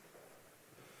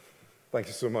Thank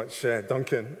you so much,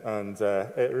 Duncan, and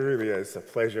it really is a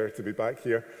pleasure to be back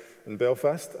here in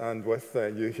Belfast and with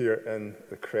you here in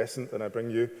the Crescent, and I bring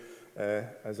you,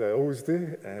 as I always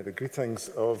do, the greetings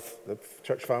of the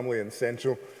church family in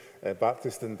Central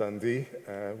Baptist in Dundee.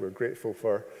 We're grateful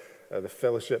for the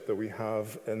fellowship that we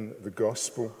have in the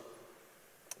gospel.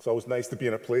 It's always nice to be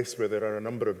in a place where there are a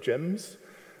number of gyms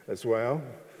as well.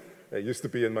 It used to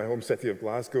be in my home city of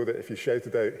Glasgow that if you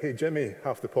shouted out, "Hey Jimmy,"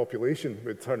 half the population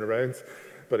would turn around,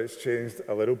 but it's changed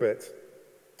a little bit.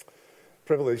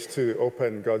 Privileged to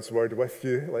open God's Word with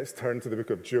you. Let's turn to the book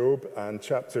of Job and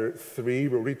chapter 3.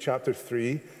 We'll read chapter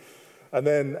 3. And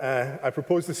then I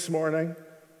propose this morning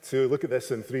to look at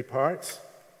this in three parts.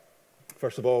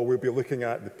 First of all, we'll be looking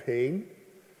at the pain.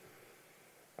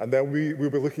 And then we'll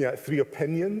be looking at three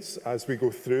opinions as we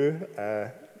go through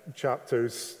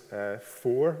chapters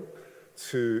 4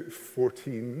 to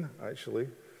 14, actually.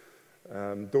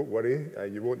 Don't worry,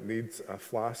 you won't need a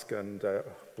flask and a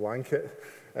blanket.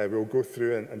 We'll go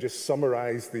through and just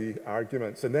summarize the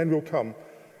arguments. And then we'll come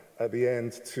at the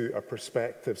end to a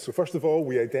perspective. So first of all,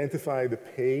 we identify the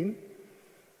pain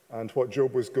and what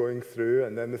Job was going through,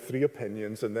 and then the three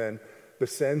opinions, and then the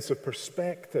sense of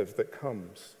perspective that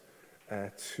comes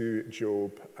to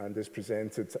Job and is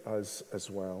presented to us as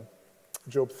well.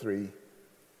 Job 3.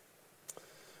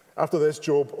 After this,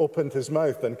 Job opened his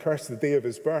mouth and cursed the day of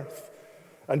his birth.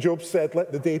 And Job said,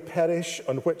 "Let the day perish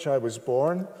on which I was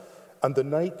born, and the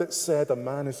night that said a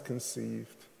man is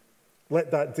conceived.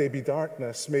 Let that day be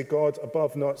darkness. May God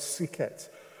above not seek it,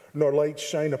 nor light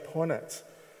shine upon it.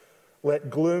 Let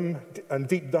gloom and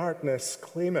deep darkness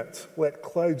claim it. Let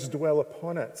clouds dwell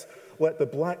upon it. Let the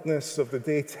blackness of the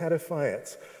day terrify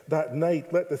it. That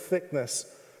night let the thick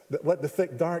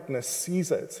darkness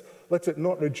seize it. Let it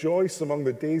not rejoice among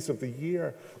the days of the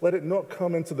year. Let it not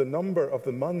come into the number of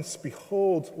the months.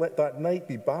 Behold, let that night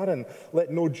be barren. Let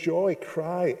no joyful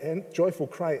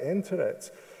cry enter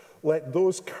it. Let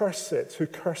those curse it who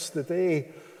curse the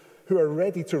day, who are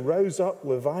ready to rouse up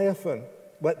Leviathan.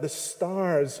 Let the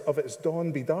stars of its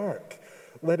dawn be dark.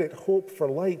 Let it hope for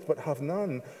light but have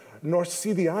none, nor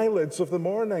see the eyelids of the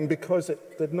morning, because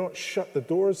it did not shut the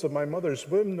doors of my mother's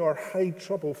womb, nor hide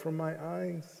trouble from my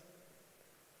eyes.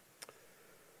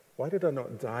 Why did I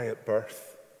not die at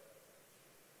birth?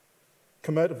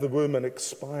 Come out of the womb and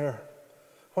expire?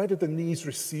 Why did the knees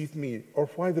receive me, or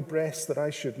why the breast that I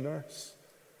should nurse?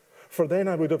 For then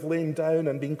I would have lain down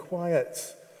and been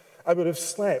quiet. I would have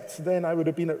slept, then I would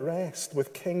have been at rest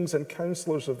with kings and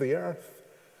counselors of the earth,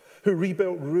 who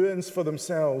rebuilt ruins for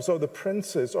themselves, or with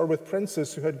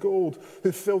princes who had gold,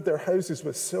 who filled their houses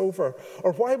with silver.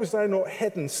 Or why was I not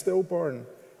hidden stillborn,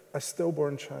 a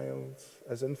stillborn child,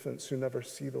 as infants who never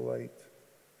see the light?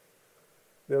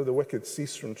 There the wicked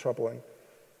cease from troubling,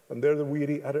 and there the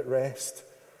weary are at rest.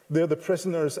 There the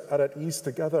prisoners are at ease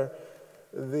together.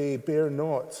 They hear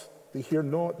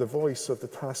not the voice of the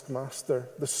taskmaster.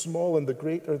 The small and the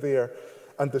great are there,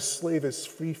 and the slave is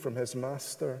free from his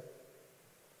master.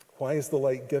 Why is the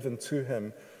light given to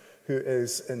him who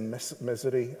is in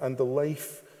misery, and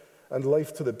life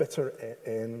to the bitter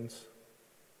end?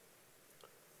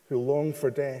 Who long for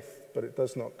death, but it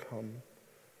does not come,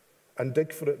 and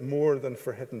dig for it more than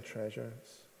for hidden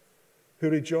treasures. Who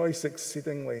rejoice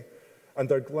exceedingly, and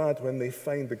are glad when they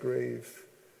find the grave.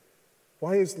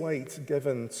 Why is light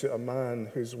given to a man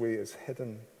whose way is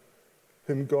hidden,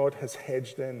 whom God has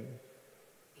hedged in?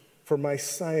 For my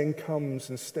sighing comes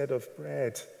instead of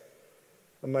bread,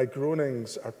 and my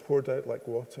groanings are poured out like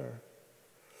water.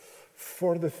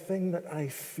 For the thing that I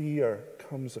fear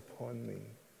comes upon me,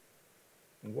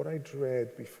 and what I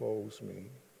dread befalls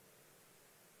me.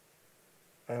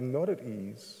 I am not at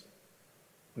ease,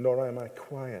 nor am I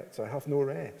quiet. I have no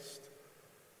rest,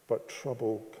 but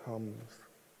trouble comes.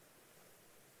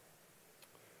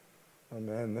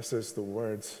 Amen. This is the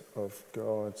word of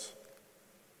God.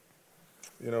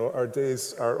 You know, our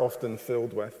days are often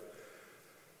filled with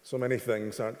so many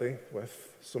things, aren't they?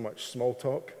 With so much small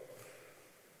talk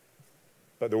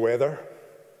about the weather,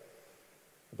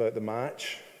 about the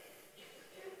match,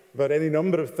 about any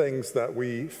number of things that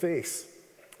we face.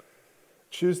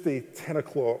 Tuesday, 10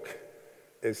 o'clock,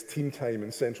 is team time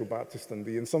in Central Baptist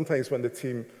Dundee, and sometimes when the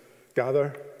team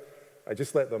gather, I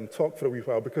just let them talk for a wee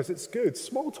while because it's good.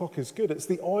 Small talk is good. It's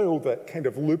the oil that kind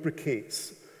of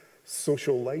lubricates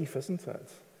social life, isn't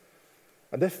it?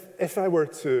 And if I were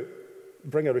to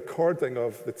bring a recording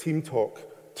of the team talk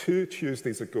 2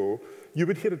 Tuesdays ago, you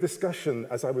would hear a discussion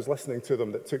as I was listening to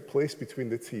them that took place between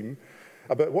the team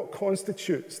about what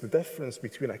constitutes the difference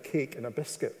between a cake and a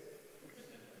biscuit.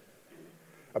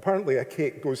 Apparently, a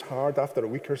cake goes hard after a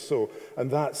week or so,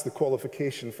 and that's the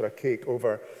qualification for a cake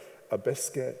over a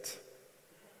biscuit.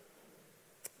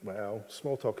 Well,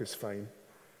 small talk is fine.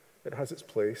 It has its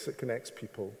place. It connects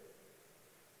people.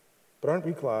 But aren't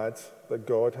we glad that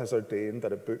God has ordained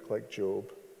that a book like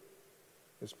Job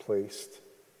is placed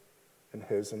in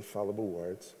his infallible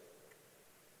words?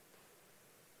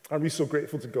 Aren't we so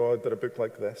grateful to God that a book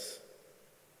like this,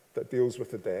 that deals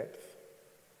with the depth,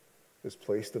 is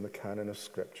placed in the canon of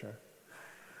Scripture?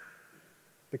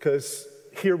 Because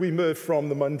here we move from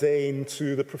the mundane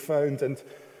to the profound, and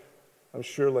I'm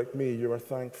sure, like me, you are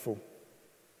thankful.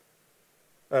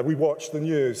 We watch the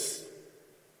news.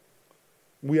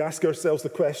 We ask ourselves the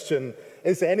question,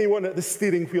 is anyone at the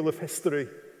steering wheel of history?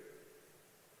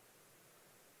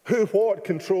 Who, what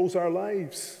controls our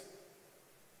lives?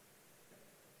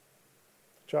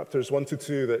 Chapters 1 to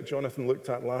 2 that Jonathan looked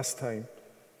at last time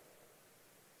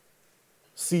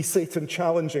see Satan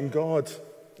challenging God,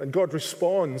 and God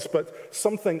responds, but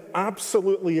something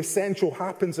absolutely essential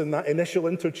happens in that initial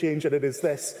interchange, and it is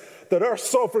this, that our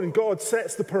sovereign God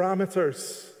sets the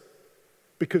parameters,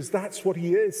 because that's what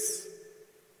he is.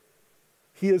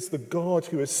 He is the God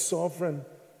who is sovereign.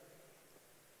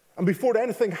 And before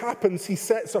anything happens, he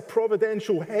sets a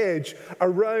providential hedge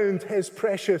around his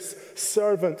precious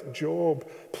servant Job.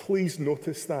 Please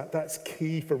notice that. That's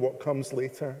key for what comes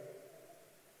later.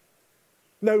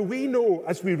 Now, we know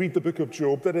as we read the book of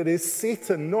Job that it is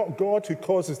Satan, not God, who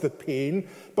causes the pain,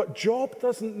 but Job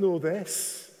doesn't know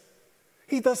this.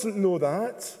 He doesn't know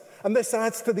that, and this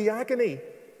adds to the agony.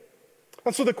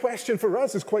 And so the question for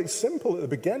us is quite simple at the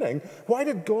beginning. Why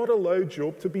did God allow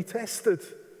Job to be tested?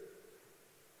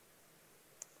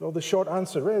 Well, the short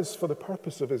answer is for the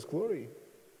purpose of his glory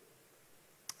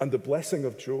and the blessing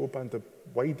of Job and the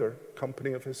wider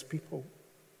company of his people.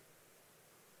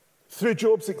 Through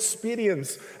Job's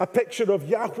experience, a picture of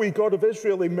Yahweh, God of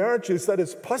Israel, emerges that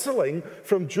is puzzling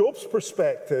from Job's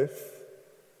perspective,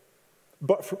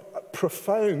 but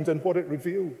profound in what it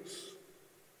reveals.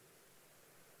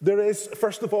 There is,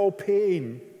 first of all,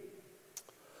 pain.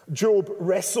 Job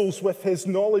wrestles with his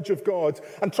knowledge of God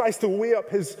and tries to weigh up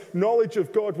his knowledge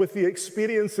of God with the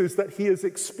experiences that he is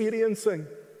experiencing.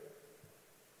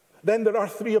 Then there are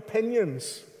three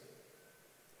opinions.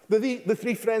 The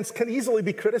three friends can easily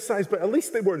be criticized, but at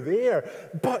least they were there.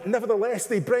 But nevertheless,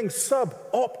 they bring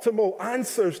suboptimal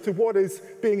answers to what is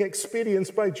being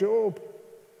experienced by Job.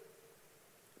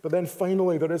 But then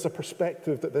finally, there is a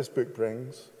perspective that this book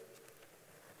brings.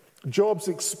 Job's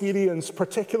experience,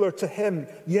 particular to him,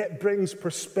 yet brings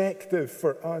perspective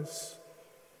for us.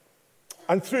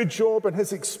 And through Job and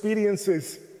his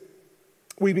experiences,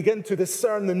 we begin to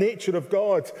discern the nature of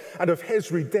God and of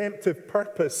his redemptive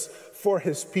purpose for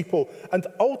his people. And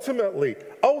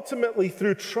ultimately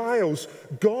through trials,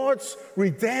 God's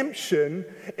redemption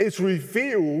is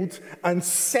revealed and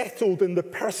settled in the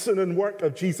person and work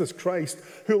of Jesus Christ,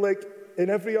 who, like in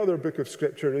every other book of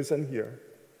Scripture, is in here.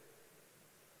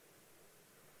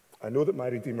 I know that my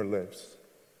Redeemer lives,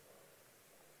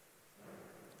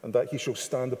 and that he shall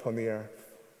stand upon the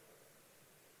earth.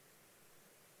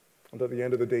 And at the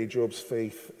end of the day, Job's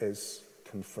faith is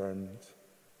confirmed.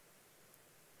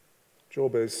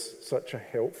 Job is such a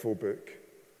helpful book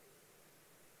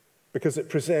because it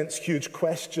presents huge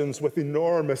questions with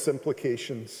enormous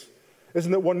implications.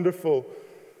 Isn't it wonderful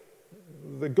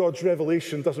that God's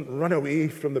revelation doesn't run away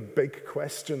from the big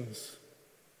questions?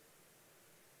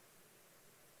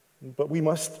 But we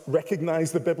must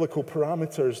recognize the biblical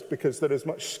parameters because there is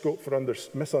much scope for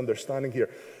misunderstanding here.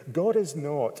 God is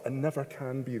not and never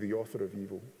can be the author of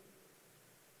evil.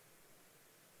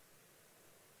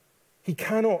 He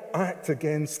cannot act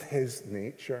against his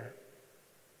nature.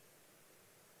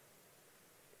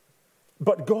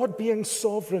 But God, being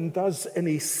sovereign, does in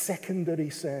a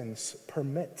secondary sense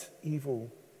permit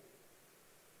evil.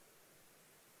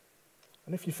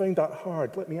 And if you find that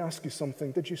hard, let me ask you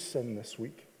something. Did you sin this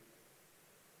week?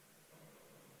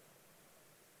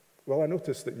 Well, I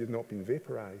noticed that you've not been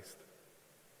vaporized.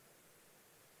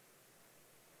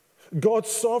 God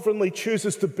sovereignly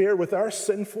chooses to bear with our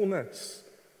sinfulness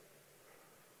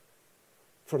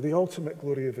for the ultimate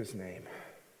glory of his name,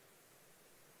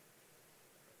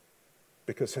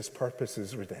 because his purpose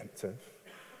is redemptive.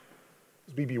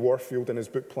 As B.B. Warfield in his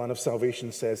book Plan of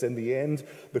Salvation says, in the end,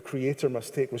 the Creator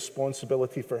must take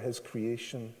responsibility for his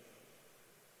creation.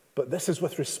 But this is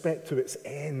with respect to its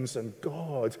ends, and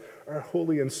God, our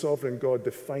holy and sovereign God,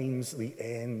 defines the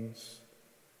ends.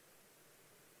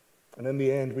 And in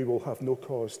the end, we will have no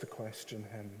cause to question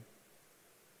him.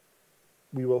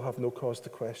 We will have no cause to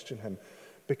question him,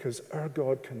 because our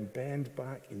God can bend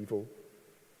back evil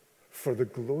for the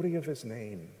glory of his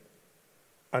name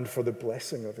and for the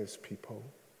blessing of his people.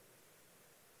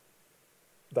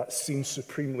 That's seen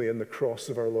supremely in the cross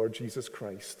of our Lord Jesus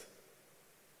Christ.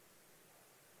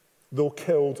 Though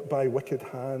killed by wicked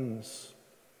hands,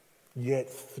 yet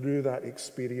through that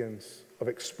experience of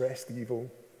expressed evil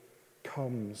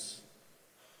comes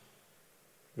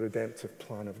the redemptive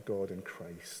plan of God in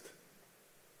Christ.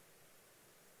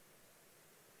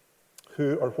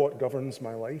 Who or what governs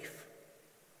my life?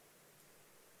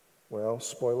 Well,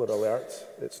 spoiler alert,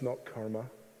 it's not karma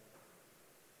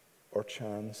or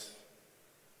chance,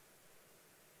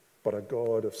 but a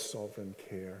God of sovereign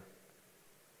care.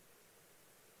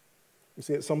 You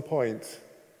see, at some point,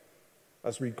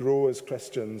 as we grow as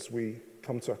Christians, we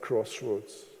come to a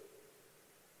crossroads.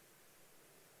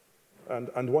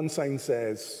 And one sign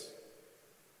says,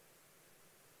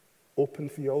 open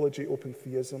theology, open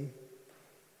theism.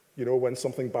 You know, when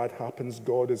something bad happens,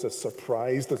 God is as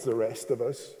surprised as the rest of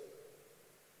us.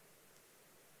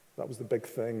 That was the big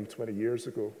thing 20 years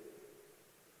ago.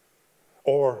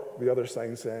 Or the other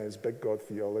sign says, big God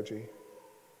theology.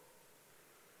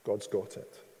 God's got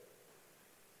it.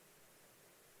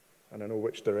 And I know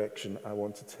which direction I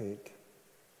want to take.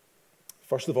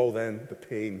 First of all, then, the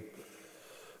pain.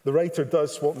 The writer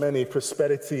does what many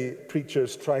prosperity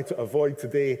preachers try to avoid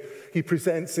today. He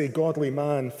presents a godly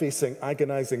man facing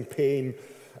agonizing pain,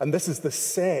 and this is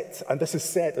set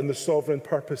in the sovereign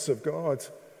purpose of God.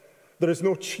 There is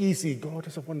no cheesy, God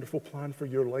has a wonderful plan for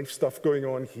your life stuff going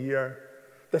on here.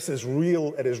 This is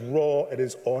real, it is raw, it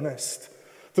is honest,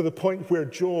 to the point where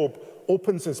Job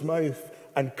opens his mouth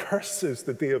and curses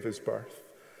the day of his birth.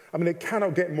 I mean, it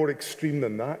cannot get more extreme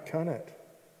than that, can it?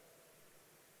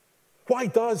 Why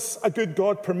does a good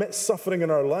God permit suffering in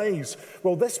our lives?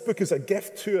 Well, this book is a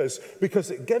gift to us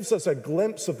because it gives us a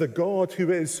glimpse of the God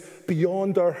who is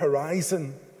beyond our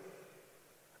horizon.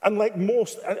 And like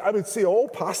most, I would say all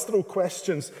pastoral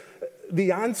questions,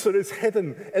 the answer is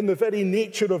hidden in the very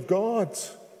nature of God.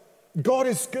 God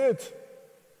is good.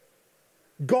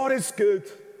 God is good.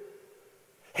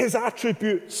 His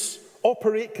attributes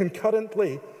operate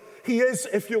concurrently. He is,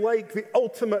 if you like, the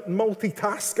ultimate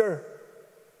multitasker.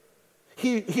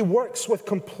 He works with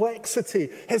complexity.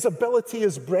 His ability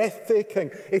is breathtaking.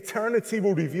 Eternity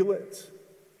will reveal it.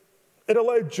 It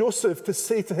allowed Joseph to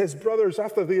say to his brothers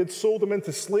after they had sold him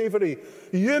into slavery,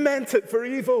 you meant it for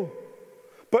evil,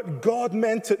 but God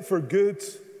meant it for good,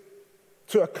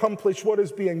 to accomplish what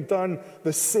is being done,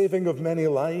 the saving of many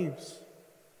lives.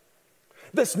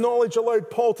 This knowledge allowed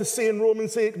Paul to say in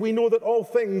Romans 8, we know that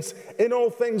in all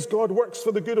things, God works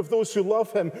for the good of those who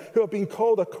love him, who have been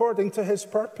called according to his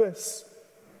purpose.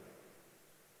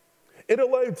 It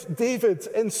allowed David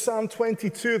in Psalm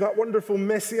 22, that wonderful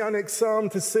messianic psalm,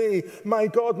 to say, my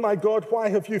God, why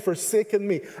have you forsaken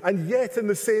me? And yet in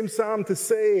the same psalm to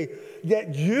say,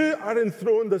 yet you are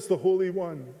enthroned as the Holy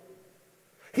One.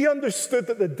 He understood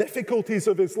that the difficulties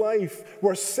of his life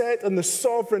were set in the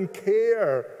sovereign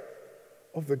care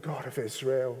of the God of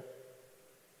Israel.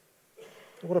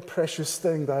 What a precious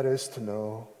thing that is to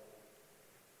know.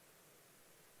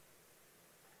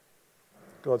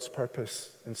 God's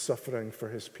purpose in suffering for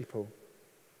his people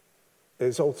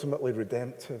is ultimately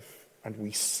redemptive, and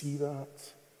we see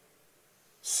that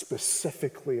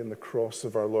specifically in the cross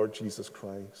of our Lord Jesus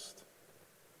Christ.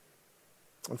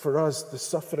 And for us, the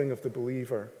suffering of the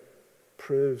believer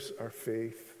proves our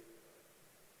faith,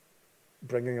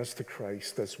 bringing us to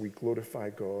Christ as we glorify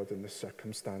God in the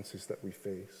circumstances that we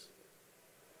face.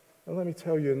 And let me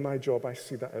tell you, in my job, I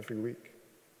see that every week.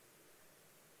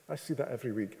 I see that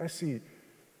every week. I see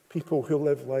people who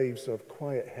live lives of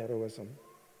quiet heroism.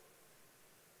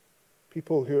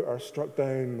 People who are struck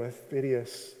down with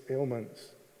various ailments,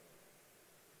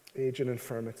 age and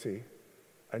infirmity,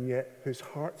 and yet whose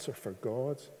hearts are for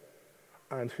God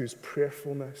and whose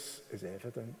prayerfulness is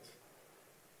evident.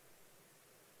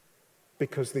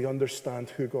 Because they understand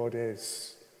who God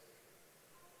is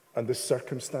and the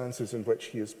circumstances in which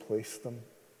he has placed them.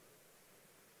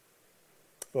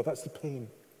 Well, that's the pain.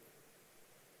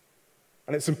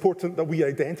 And it's important that we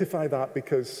identify that,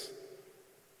 because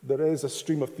there is a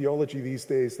stream of theology these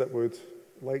days that would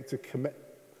like to commit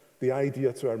the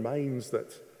idea to our minds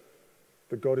that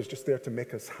God is just there to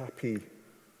make us happy.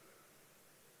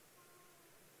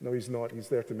 No, he's not. He's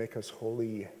there to make us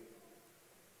holy.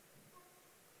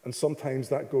 And sometimes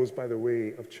that goes by the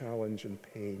way of challenge and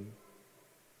pain.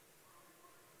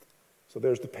 So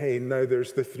there's the pain. Now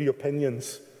there's the three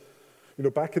opinions. You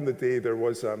know, back in the day, there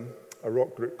was a a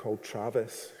rock group called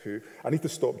Travis, who, I need to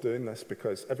stop doing this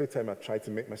because every time I try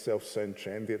to make myself sound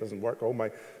trendy, it doesn't work. All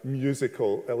my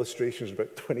musical illustrations are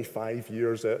about 25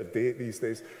 years out of date these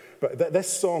days. But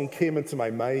this song came into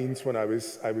my mind when I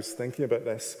was thinking about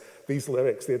these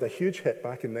lyrics. They had a huge hit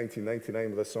back in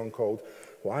 1999 with a song called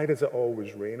Why Does It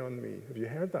Always Rain on Me? Have you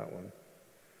heard that one?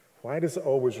 Why does it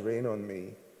always rain on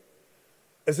me?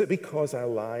 Is it because I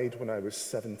lied when I was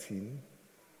 17?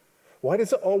 Why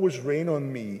does it always rain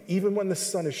on me? Even when the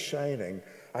sun is shining,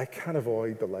 I can't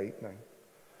avoid the lightning.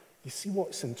 You see,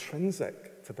 what's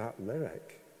intrinsic to that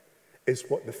lyric is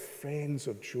what the friends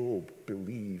of Job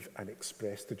believe and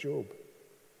express to Job.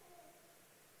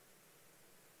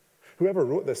 Whoever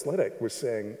wrote this lyric was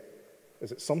saying,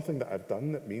 is it something that I've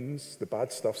done that means the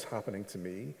bad stuff's happening to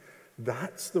me?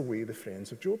 That's the way the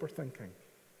friends of Job are thinking.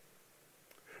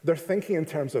 They're thinking in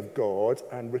terms of God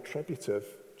and retributive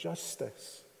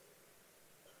justice.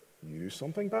 You do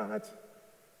something bad's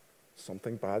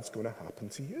going to happen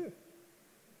to you.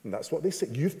 And that's what they say.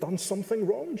 You've done something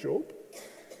wrong, Job.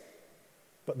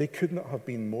 But they could not have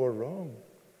been more wrong,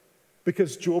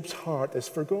 because Job's heart is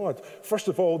for God. First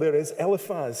of all, there is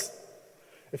Eliphaz.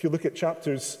 If you look at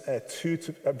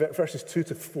verses 2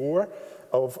 to 4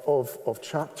 of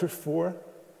chapter 4,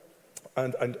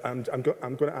 and I'm going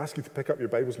to ask you to pick up your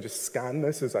Bibles and just scan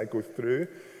this as I go through.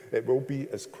 It will be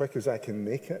as quick as I can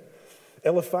make it.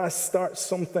 Eliphaz starts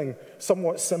something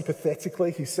somewhat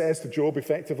sympathetically. He says to Job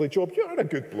effectively, Job, you're a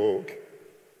good bloke.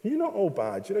 You're not all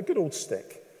bad. You're a good old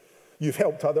stick. You've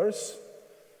helped others.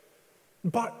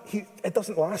 But it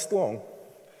doesn't last long.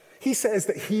 He says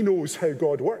that he knows how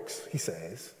God works, he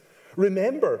says.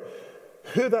 Remember,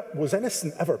 who that was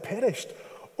innocent ever perished,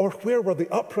 or where were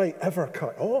the upright ever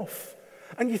cut off?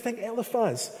 And you think,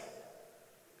 Eliphaz,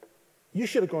 you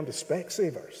should have gone to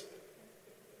Specsavers.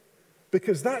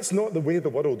 Because that's not the way the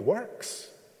world works.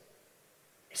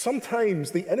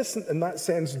 Sometimes the innocent in that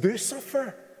sense do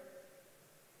suffer.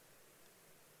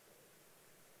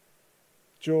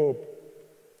 Job,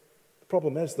 the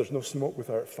problem is there's no smoke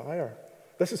without fire.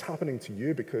 This is happening to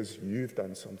you because you've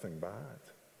done something bad.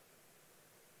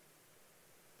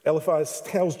 Eliphaz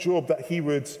tells Job that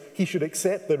he should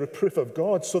accept the reproof of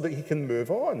God so that he can move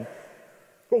on.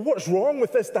 Well, what's wrong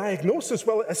with this diagnosis?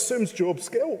 Well, it assumes Job's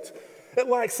guilt. It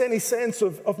lacks any sense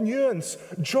of nuance.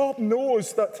 Job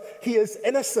knows that he is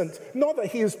innocent, not that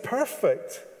he is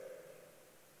perfect.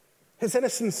 His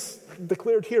innocence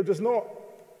declared here does not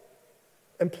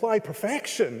imply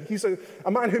perfection. He's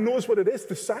a man who knows what it is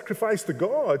to sacrifice to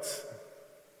God.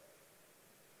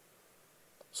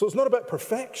 So it's not about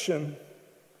perfection.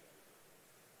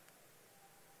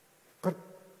 But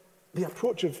the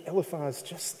approach of Eliphaz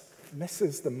just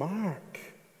misses the mark.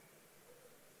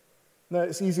 Now,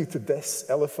 it's easy to diss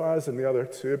Eliphaz and the other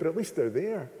two, but at least they're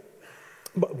there.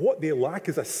 But what they lack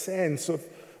is a sense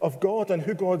of God and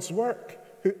who God's work,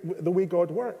 the way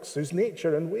God works, whose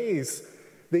nature and ways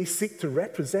they seek to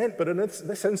represent, but in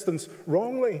this instance,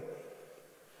 wrongly.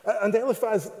 And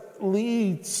Eliphaz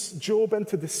leads Job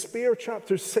into despair,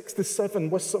 chapters 6 to 7,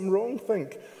 with some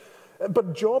wrongthink.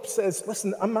 But Job says,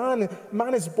 listen,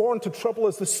 man is born to trouble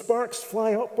as the sparks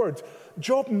fly upward.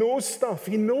 Job knows stuff.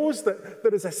 He knows that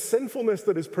there is a sinfulness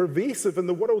that is pervasive in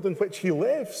the world in which he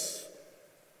lives.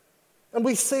 And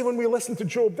we say when we listen to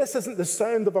Job, this isn't the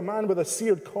sound of a man with a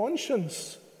seared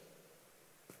conscience.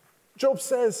 Job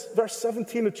says, verse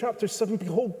 17 of chapter 7,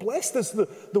 behold, blessed is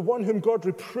the one whom God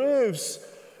reproves.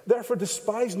 Therefore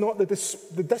despise not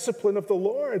the discipline of the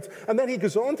Lord. And then he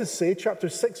goes on to say, chapter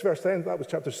 6, verse 10, that was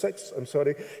chapter 6, I'm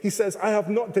sorry. He says, I have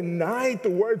not denied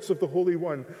the words of the Holy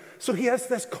One. So he has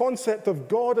this concept of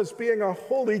God as being a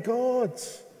holy God.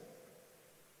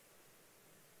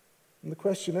 And the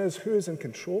question is, who is in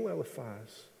control,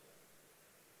 Eliphaz?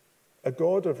 A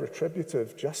God of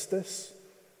retributive justice,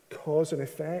 cause and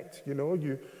effect. You know,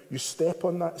 you step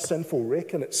on that sinful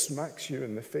rake and it smacks you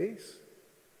in the face.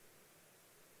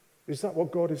 Is that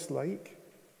what God is like?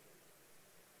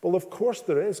 Well, of course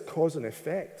there is cause and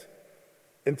effect.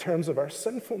 In terms of our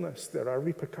sinfulness, there are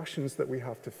repercussions that we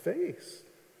have to face.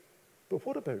 But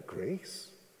what about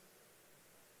grace?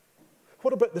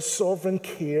 What about the sovereign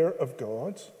care of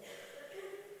God?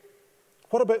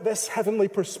 What about this heavenly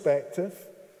perspective?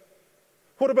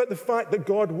 What about the fact that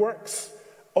God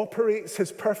operates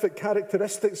his perfect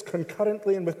characteristics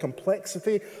concurrently and with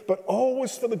complexity, but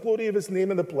always for the glory of his name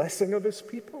and the blessing of his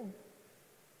people?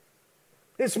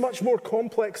 It's much more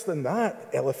complex than that,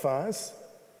 Eliphaz.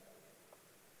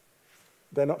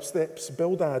 Then up steps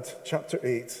Bildad, chapter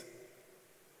 8.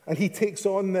 And he takes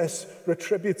on this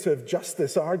retributive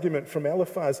justice argument from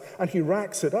Eliphaz, and he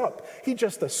racks it up. He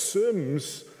just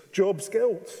assumes Job's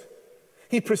guilt.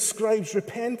 He prescribes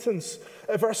repentance.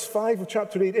 Verse 5 of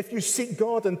chapter 8, if you seek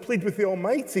God and plead with the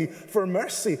Almighty for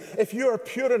mercy, if you are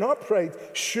pure and upright,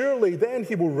 surely then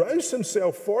he will rouse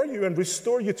himself for you and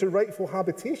restore you to rightful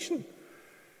habitation.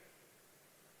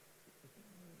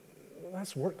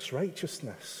 That's works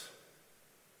righteousness.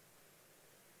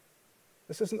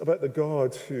 This isn't about the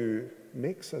God who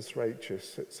makes us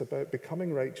righteous. It's about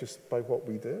becoming righteous by what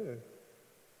we do.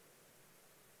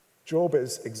 Job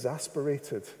is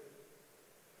exasperated.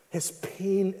 His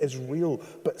pain is real,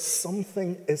 but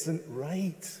something isn't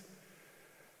right.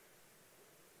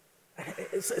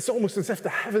 It's almost as if the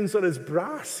heavens are his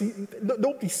brass.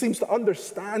 Nobody seems to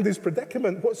understand his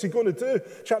predicament. What's he going to do?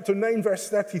 Chapter 9, verse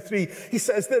 33, he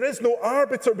says, there is no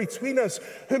arbiter between us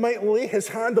who might lay his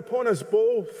hand upon us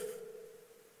both.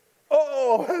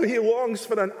 Oh, how he longs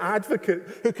for an advocate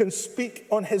who can speak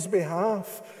on his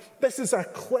behalf. This is a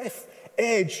cliff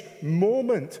edge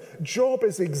moment. Job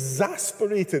is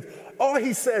exasperated. Oh,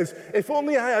 he says, if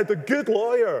only I had a good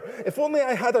lawyer, if only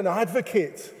I had an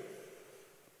advocate,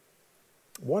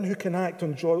 one who can act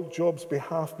on Job's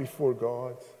behalf before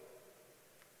God.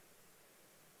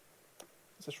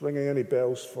 Is this ringing any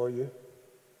bells for you?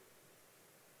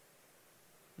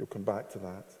 We'll come back to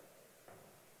that.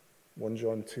 1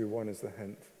 John 2:1 is the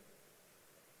hint.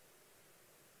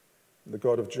 The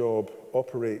God of Job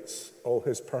operates all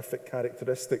his perfect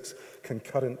characteristics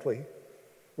concurrently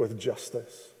with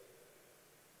justice,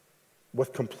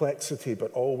 with complexity,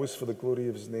 but always for the glory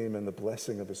of his name and the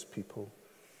blessing of his people.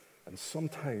 And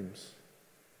sometimes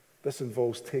this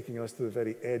involves taking us to the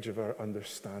very edge of our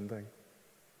understanding.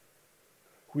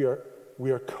 We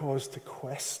are caused to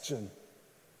question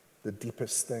the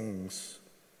deepest things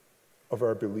of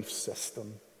our belief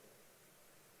system.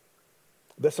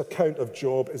 This account of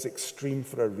Job is extreme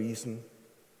for a reason.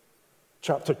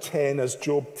 Chapter 10, as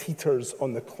Job teeters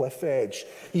on the cliff edge,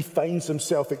 he finds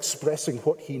himself expressing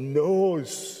what he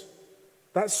knows.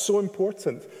 That's so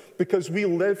important because we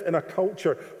live in a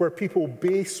culture where people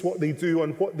base what they do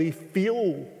on what they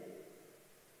feel.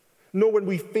 No, when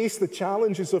we face the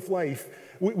challenges of life,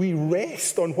 we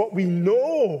rest on what we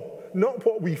know, not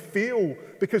what we feel,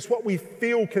 because what we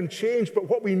feel can change, but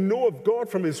what we know of God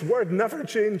from his word never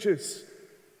changes,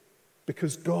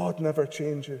 because God never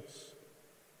changes.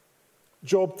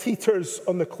 Job teeters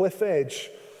on the cliff edge,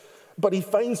 but he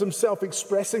finds himself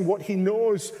expressing what he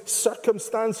knows,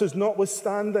 circumstances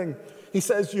notwithstanding. He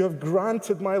says, you have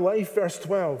granted my life, verse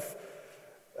 12,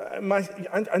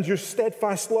 and your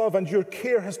steadfast love and your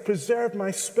care has preserved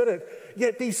my spirit.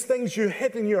 Yet these things you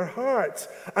hid in your heart.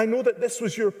 I know that this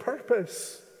was your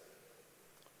purpose.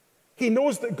 He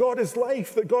knows that God is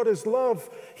life, that God is love.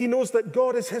 He knows that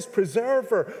God is his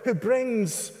preserver who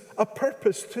brings a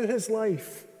purpose to his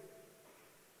life.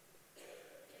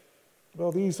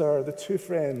 Well, these are the two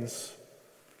friends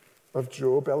of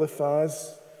Job,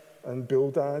 Eliphaz and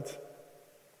Bildad.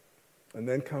 And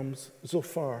then comes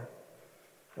Zophar.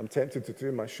 I'm tempted to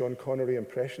do my Sean Connery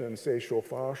impression and say,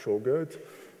 shofar, show good,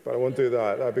 but I won't do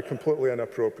that. That'd be completely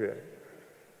inappropriate.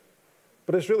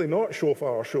 But it's really not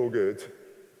shofar, show good.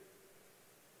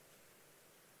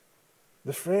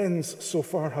 The friends so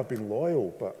far have been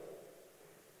loyal, but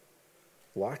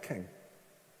lacking.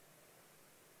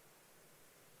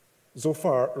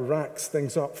 Zophar racks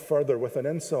things up further with an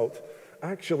insult.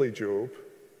 Actually, Job,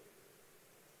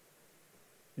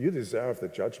 you deserve the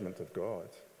judgment of God.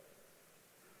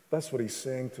 That's what he's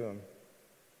saying to him.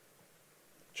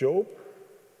 Job,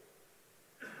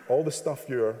 all the stuff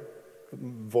you're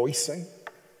voicing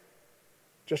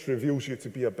just reveals you to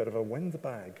be a bit of a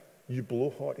windbag. You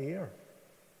blow hot air.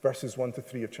 Verses 1 to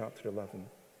 3 of chapter 11.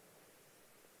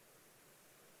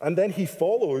 And then he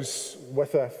follows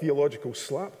with a theological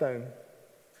slapdown.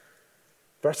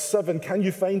 Verse 7, can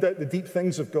you find out the deep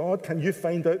things of God? Can you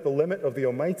find out the limit of the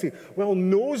Almighty? Well,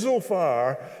 no,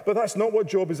 Zophar, but that's not what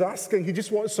Job is asking. He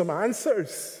just wants some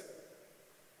answers.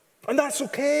 And that's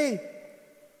okay.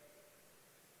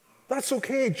 That's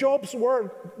okay. Job's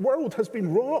world has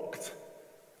been rocked.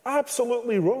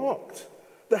 Absolutely rocked.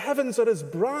 The heavens are his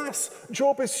brass.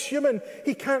 Job is human.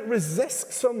 He can't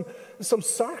resist some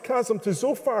sarcasm to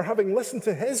Zophar, having listened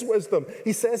to his wisdom.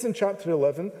 He says in chapter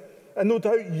 11, and no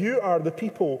doubt you are the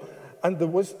people, and the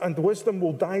wisdom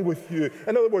will die with you.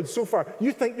 In other words, Zophar,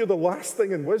 you think you're the last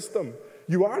thing in wisdom.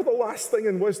 You are the last thing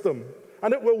in wisdom,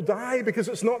 and it will die because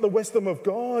it's not the wisdom of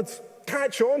God.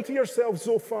 Catch on to yourself,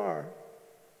 Zophar.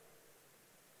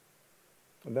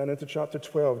 And then into chapter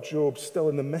 12, Job, still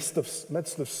in the midst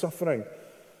of suffering,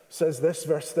 says this,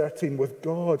 verse 13, with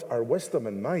God are wisdom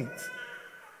and might.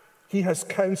 He has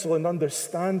counsel and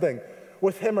understanding.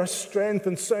 With him are strength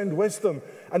and sound wisdom.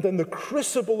 And in the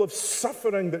crucible of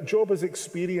suffering that Job has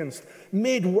experienced,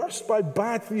 made worse by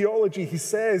bad theology, he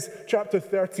says, chapter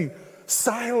 13,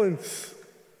 silence.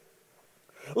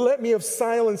 Let me have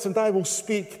silence and I will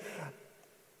speak.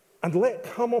 And let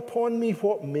come upon me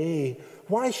what may.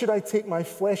 Why should I take my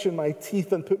flesh in my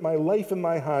teeth and put my life in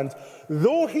my hand?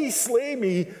 Though he slay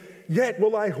me, yet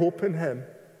will I hope in him.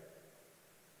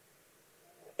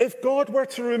 If God were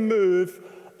to remove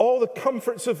all the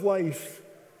comforts of life,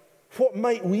 what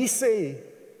might we say?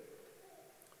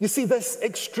 You see, this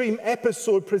extreme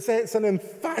episode presents an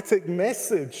emphatic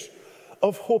message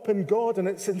of hope in God, and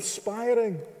it's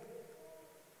inspiring.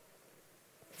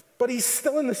 But he's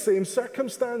still in the same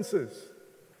circumstances.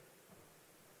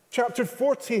 Chapter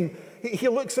 14, he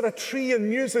looks at a tree and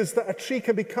muses that a tree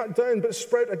can be cut down but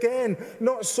sprout again.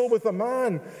 Not so with a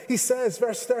man. He says,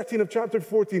 verse 13 of chapter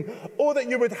 14, "Oh, that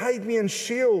you would hide me in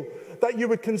Sheol, that you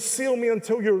would conceal me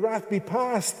until your wrath be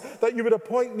past, that you would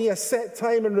appoint me a set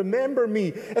time and remember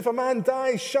me. If a man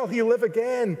dies, shall he live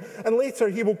again?" And later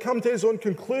he will come to his own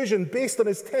conclusion based on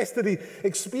his tested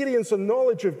experience and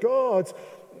knowledge of God.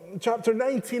 Chapter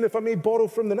 19, if I may borrow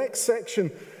from the next section,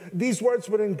 these words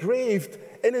were engraved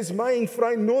in his mind, "For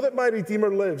I know that my Redeemer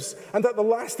lives, and at the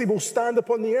last he will stand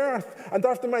upon the earth. And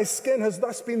after my skin has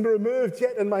thus been removed,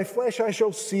 yet in my flesh I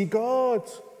shall see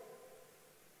God."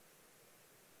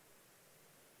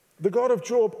 The God of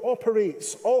Job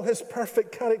operates all his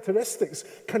perfect characteristics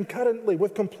concurrently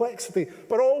with complexity,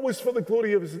 but always for the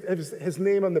glory of his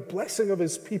name and the blessing of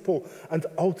his people, and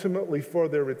ultimately for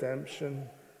their redemption.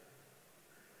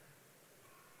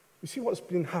 You see what's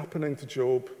been happening to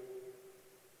Job?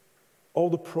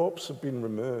 All the props have been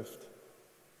removed.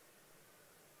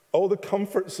 All the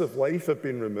comforts of life have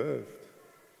been removed.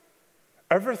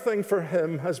 Everything for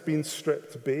him has been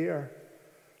stripped bare,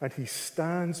 and he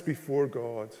stands before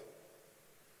God.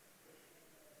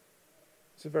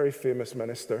 He's a very famous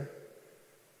minister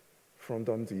from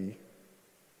Dundee.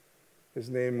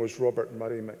 His name was Robert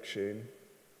Murray McShane.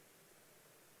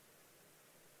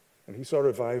 And he saw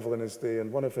revival in his day,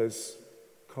 and one of his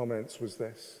comments was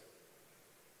this: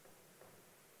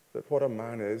 that what a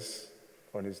man is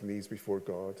on his knees before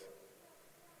God,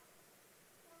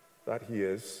 that he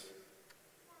is,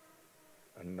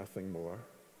 and nothing more.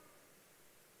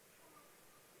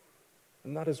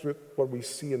 And that is what we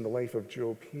see in the life of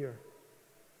Job here.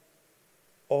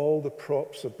 All the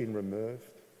props have been removed.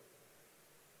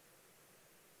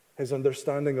 His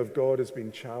understanding of God has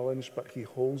been challenged, but he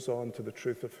holds on to the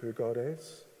truth of who God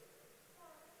is.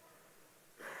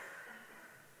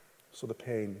 So the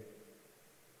pain,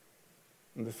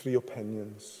 and the three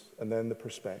opinions, and then the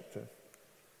perspective.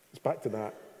 It's back to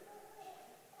that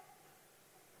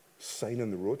sign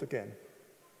in the road again.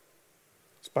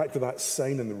 It's back to that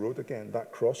sign in the road again,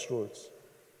 that crossroads.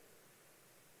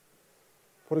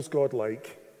 What is God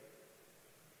like?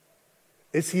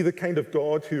 Is he the kind of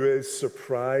God who is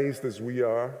surprised as we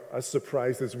are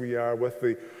with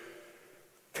the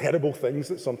terrible things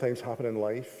that sometimes happen in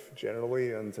life,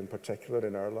 generally, and in particular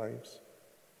in our lives?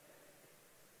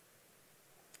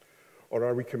 Or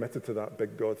are we committed to that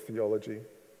big God theology?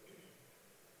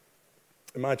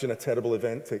 Imagine a terrible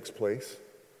event takes place.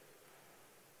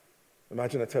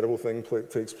 Imagine a terrible thing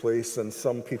takes place, and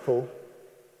some people,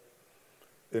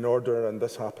 in order, and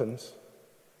this happens,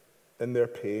 in their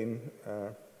pain,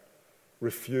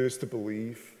 refuse to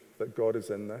believe that God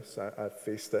is in this. I've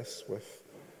faced this with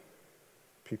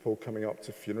people coming up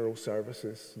to funeral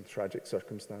services in tragic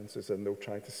circumstances, and they'll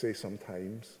try to say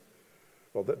sometimes,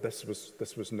 well, that this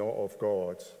was not of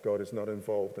God. God is not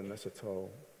involved in this at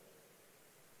all.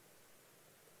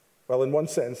 Well, in one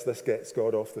sense, this gets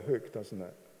God off the hook, doesn't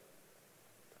it?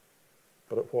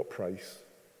 But at what price?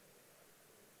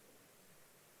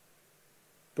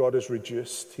 God is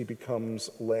reduced. He becomes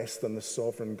less than the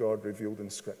sovereign God revealed in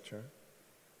Scripture.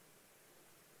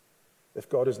 If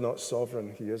God is not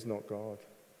sovereign, he is not God.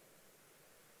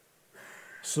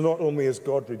 So not only is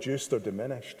God reduced or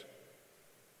diminished,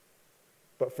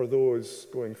 but for those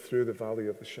going through the valley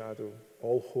of the shadow,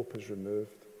 all hope is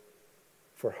removed.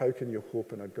 For how can you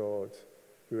hope in a God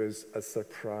who is as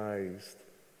surprised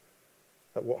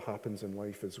at what happens in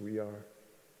life as we are?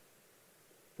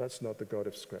 That's not the God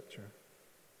of Scripture.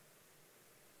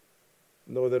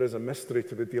 No, there is a mystery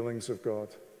to the dealings of God,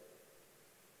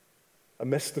 a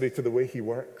mystery to the way he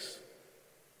works,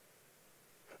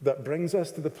 that brings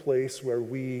us to the place where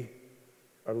we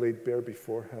are laid bare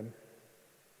before him.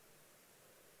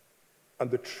 And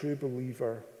the true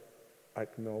believer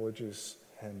acknowledges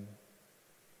him.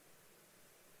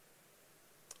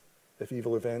 If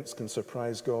evil events can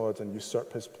surprise God and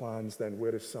usurp his plans, then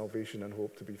where is salvation and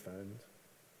hope to be found?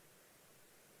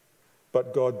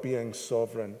 But God, being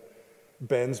sovereign,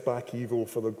 bends back evil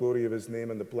for the glory of his name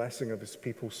and the blessing of his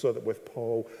people, so that with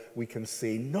Paul we can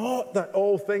say, not that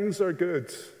all things are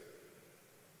good,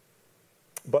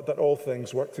 but that all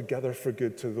things work together for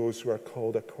good to those who are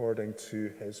called according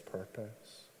to his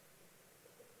purpose.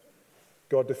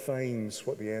 God defines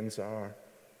what the ends are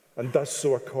and does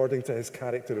so according to his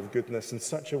character of goodness in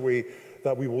such a way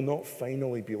that we will not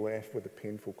finally be left with the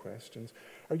painful questions.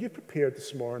 Are you prepared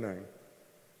this morning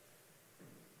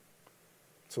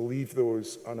to leave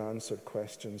those unanswered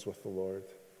questions with the Lord?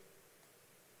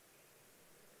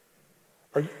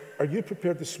 Are you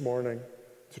prepared this morning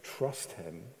to trust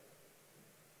him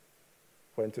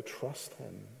when to trust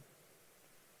him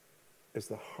is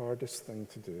the hardest thing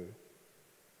to do?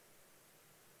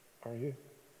 Are you?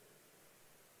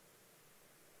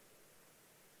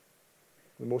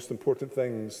 The most important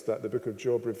things that the book of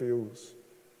Job reveals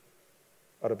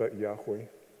are about Yahweh.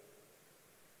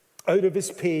 Out of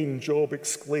his pain, Job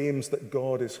exclaims that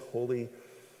God is holy.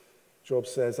 Job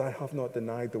says, I have not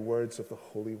denied the words of the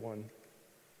Holy One.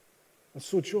 And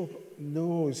so Job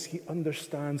knows, he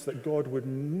understands that God would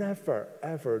never,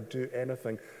 ever do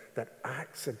anything that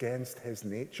acts against his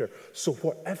nature. So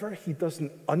whatever he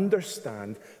doesn't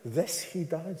understand, this he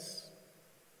does.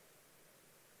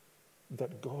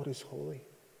 That God is holy.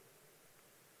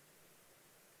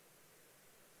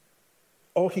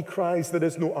 Oh, he cries, there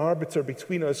is no arbiter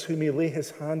between us who may lay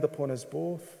his hand upon us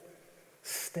both.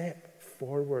 Step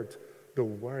forward, the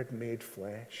Word made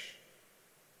flesh.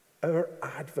 Our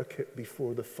advocate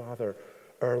before the Father,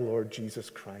 our Lord Jesus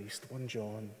Christ. 1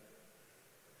 John.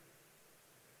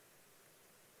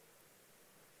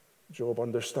 Job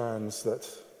understands that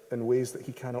in ways that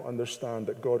he cannot understand,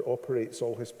 that God operates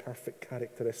all his perfect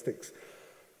characteristics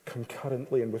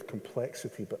concurrently and with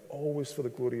complexity, but always for the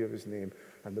glory of his name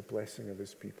and the blessing of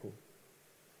his people.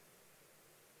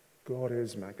 God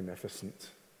is magnificent.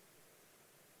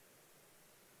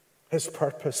 His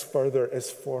purpose further is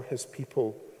for his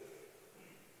people.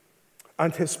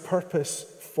 And his purpose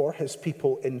for his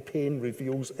people in pain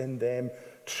reveals in them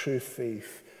true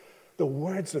faith. The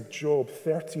words of Job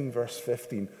 13 verse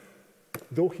 15,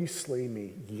 though he slay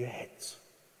me, yet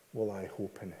will I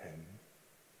hope in him.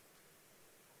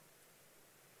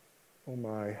 Oh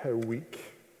my, how weak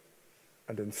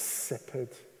and insipid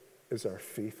is our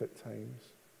faith at times.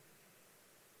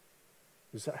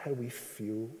 Is that how we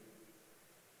feel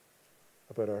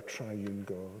about our triune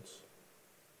God?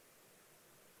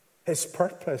 His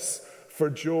purpose for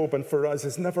Job and for us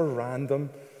is never random,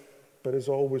 but is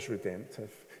always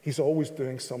redemptive. He's always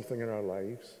doing something in our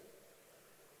lives.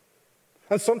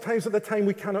 And sometimes at the time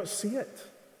we cannot see it.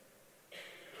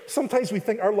 Sometimes we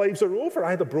think our lives are over. I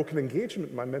had a broken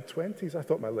engagement in my mid-20s. I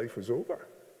thought my life was over.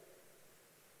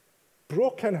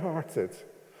 Broken-hearted.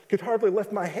 Could hardly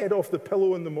lift my head off the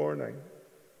pillow in the morning.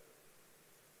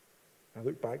 I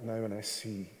look back now and I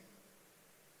see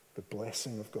the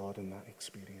blessing of God in that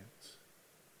experience.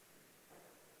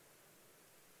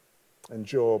 In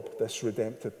Job, this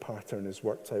redemptive pattern is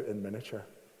worked out in miniature,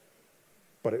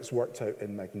 but it's worked out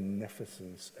in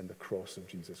magnificence in the cross of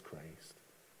Jesus Christ,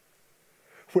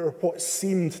 where what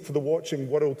seemed to the watching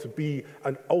world to be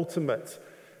an ultimate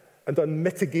and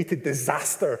unmitigated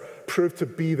disaster proved to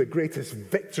be the greatest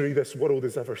victory this world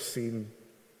has ever seen.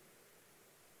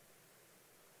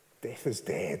 Death is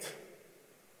dead.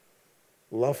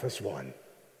 Love has won.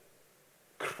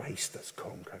 Christ has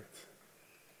conquered.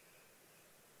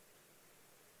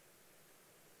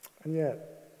 And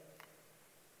yet,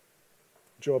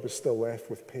 Job is still left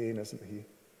with pain, isn't he?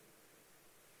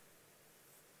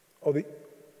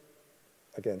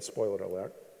 Again, spoiler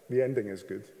alert, the ending is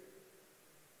good.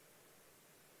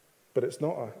 But it's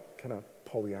not a kind of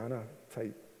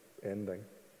Pollyanna-type ending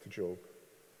to Job.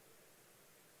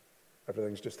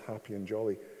 Everything's just happy and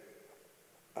jolly.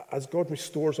 As God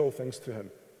restores all things to him,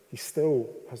 he still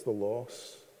has the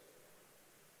loss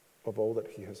of all that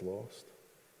he has lost.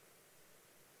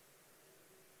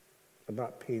 And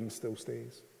that pain still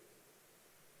stays.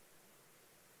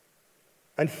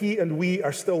 And he and we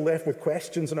are still left with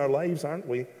questions in our lives, aren't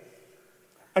we?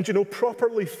 And you know,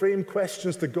 properly framed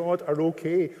questions to God are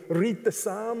okay. Read the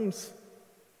Psalms.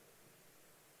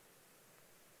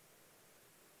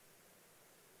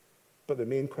 But the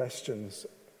main questions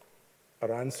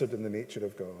are answered in the nature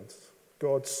of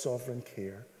God's sovereign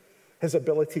care, his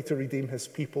ability to redeem his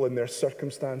people in their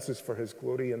circumstances for his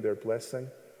glory and their blessing.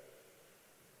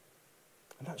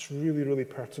 And that's really, really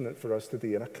pertinent for us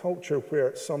today. In a culture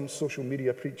where some social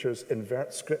media preachers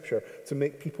invert Scripture to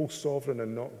make people sovereign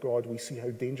and not God, we see how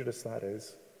dangerous that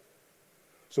is.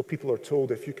 So people are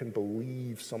told if you can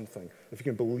believe something,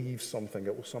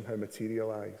 it will somehow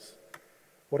materialize.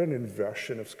 What an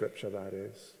inversion of Scripture that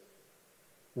is.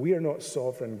 We are not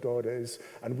sovereign, God is,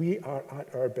 and we are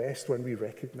at our best when we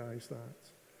recognize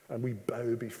that and we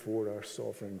bow before our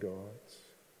sovereign God.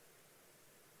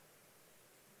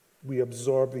 We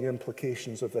absorb the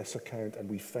implications of this account and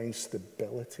we find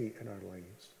stability in our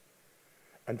lives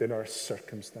and in our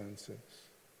circumstances.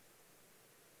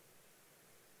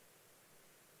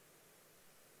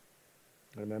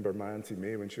 I remember my Auntie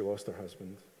May when she lost her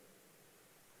husband.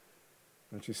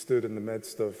 And she stood in the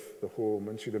midst of the home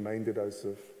and she reminded us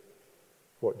of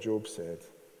what Job said.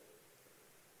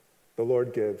 The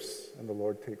Lord gives and the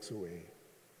Lord takes away.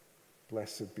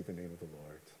 Blessed be the name of the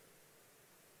Lord.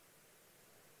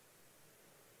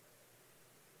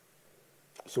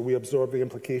 So we absorb the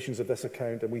implications of this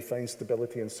account and we find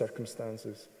stability in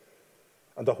circumstances.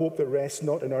 And a hope that rests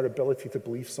not in our ability to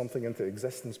believe something into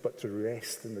existence, but to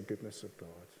rest in the goodness of God.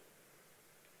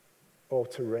 Oh,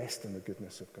 to rest in the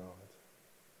goodness of God.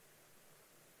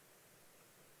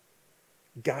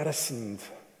 Garrisoned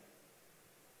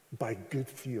by good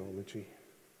theology.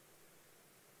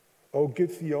 Oh,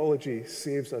 good theology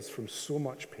saves us from so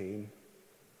much pain.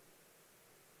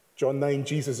 John 9,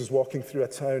 Jesus is walking through a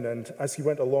town, and as he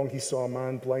went along, he saw a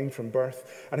man blind from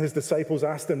birth. And his disciples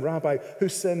asked him, Rabbi, who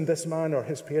sinned, this man or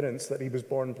his parents, that he was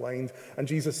born blind? And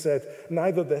Jesus said,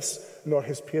 neither this nor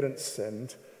his parents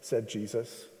sinned, said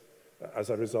Jesus, as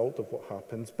a result of what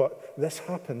happened. But this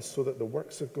happened so that the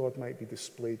works of God might be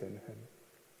displayed in him.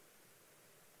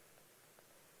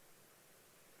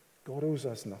 God owes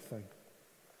us nothing.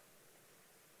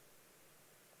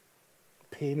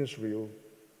 Pain is real.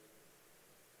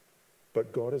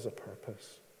 But God has a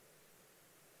purpose.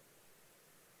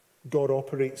 God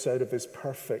operates out of his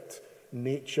perfect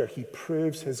nature. He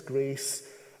proves his grace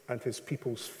and his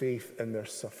people's faith in their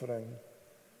suffering.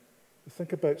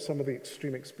 Think about some of the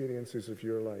extreme experiences of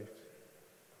your life,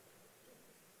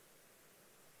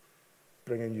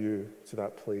 bringing you to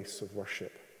that place of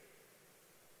worship.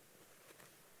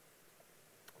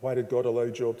 Why did God allow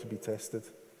Job to be tested?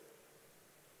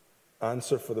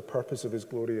 Answer: for the purpose of his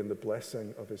glory and the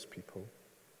blessing of his people.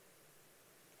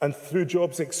 And through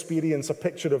Job's experience, a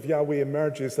picture of Yahweh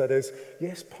emerges that is,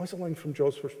 yes, puzzling from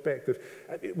Job's perspective.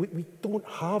 We don't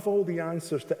have all the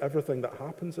answers to everything that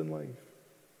happens in life.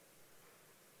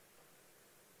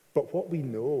 But what we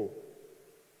know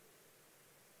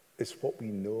is what we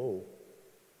know,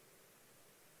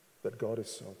 that God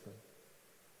is sovereign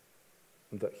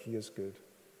and that he is good.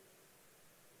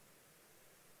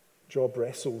 Job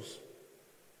wrestles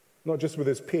not just with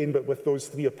his pain, but with those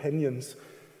three opinions.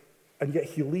 And yet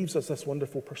he leaves us this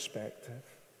wonderful perspective.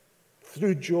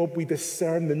 Through Job, we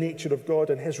discern the nature of God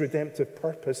and his redemptive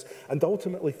purpose. And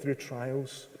ultimately, through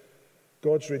trials,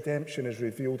 God's redemption is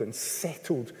revealed and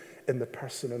settled in the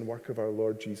person and work of our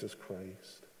Lord Jesus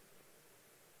Christ.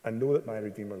 And know that my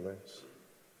Redeemer lives,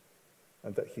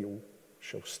 and that he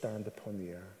shall stand upon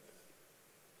the earth.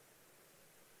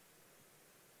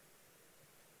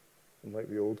 And like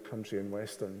the old country and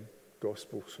western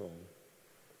gospel song,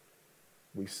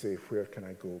 we say, where can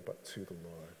I go but to the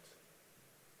Lord?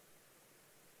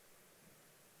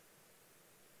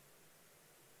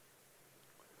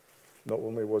 Not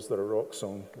only was there a rock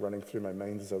song running through my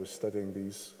mind as I was studying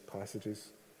these passages,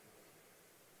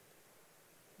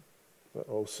 but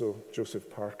also Joseph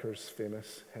Parker's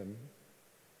famous hymn.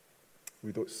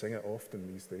 We don't sing it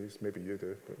often these days. Maybe you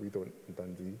do, but we don't in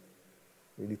Dundee.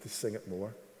 We need to sing it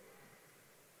more.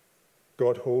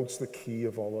 God holds the key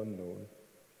of all unknown,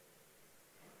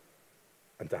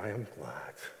 and I am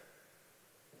glad.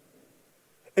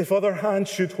 If other hands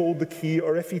should hold the key,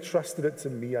 or if he trusted it to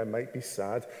me, I might be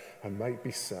sad. I might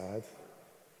be sad.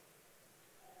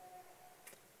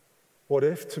 What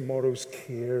if tomorrow's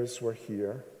cares were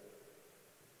here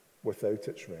without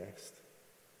its rest?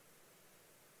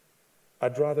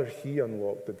 I'd rather he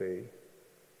unlock the day,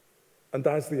 and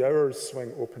as the hours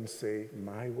swing open, say,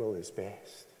 my will is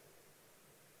best.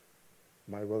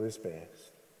 My will is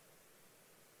best.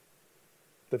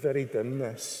 The very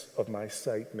dimness of my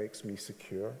sight makes me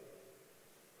secure.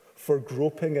 For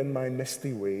groping in my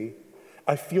misty way,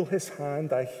 I feel his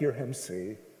hand, I hear him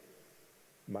say,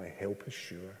 my help is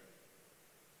sure.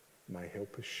 My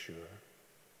help is sure.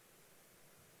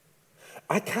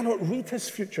 I cannot read his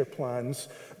future plans,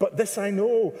 but this I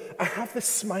know, I have the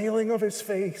smiling of his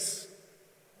face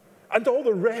and all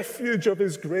the refuge of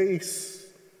his grace.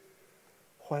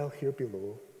 While here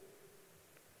below,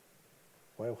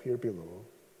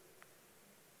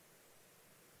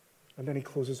 And then he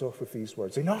closes off with these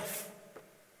words, enough!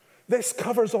 This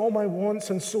covers all my wants,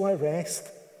 and so I rest.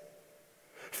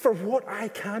 For what I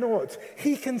cannot,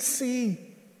 he can see.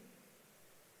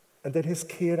 And in his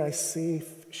care I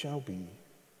safe shall be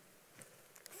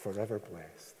forever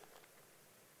blessed.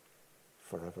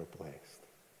 Forever blessed.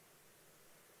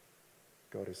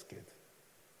 God is good.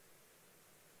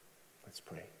 Let's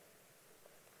pray.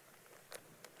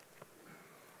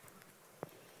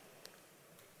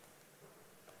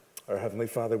 Our Heavenly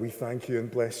Father, we thank you and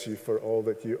bless you for all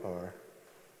that you are.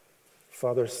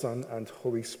 Father, Son, and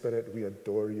Holy Spirit, we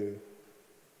adore you.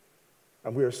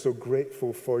 And we are so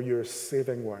grateful for your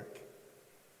saving work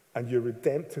and your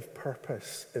redemptive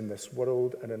purpose in this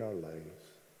world and in our lives.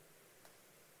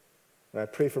 And I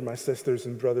pray for my sisters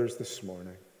and brothers this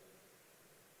morning,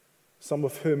 some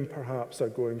of whom perhaps are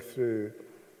going through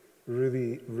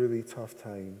really, really tough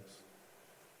times.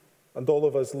 And all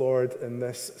of us, Lord, in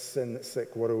this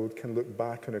sin-sick world can look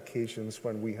back on occasions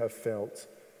when we have felt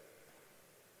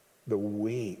the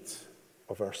weight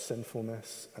of our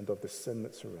sinfulness and of the sin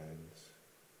that surrounds.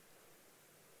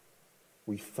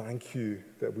 We thank you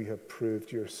that we have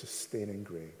proved your sustaining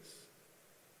grace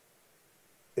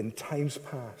in times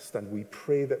past, and we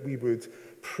pray that we would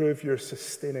prove your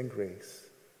sustaining grace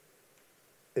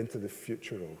into the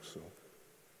future also,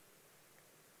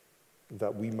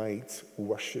 that we might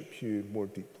worship you more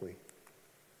deeply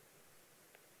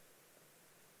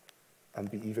and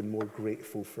be even more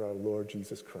grateful for our Lord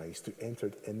Jesus Christ, who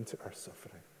entered into our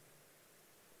suffering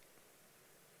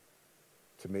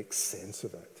to make sense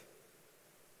of it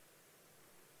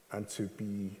and to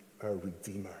be our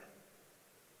Redeemer,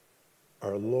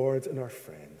 our Lord and our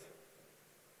friend.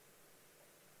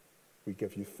 We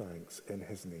give you thanks in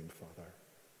his name, Father.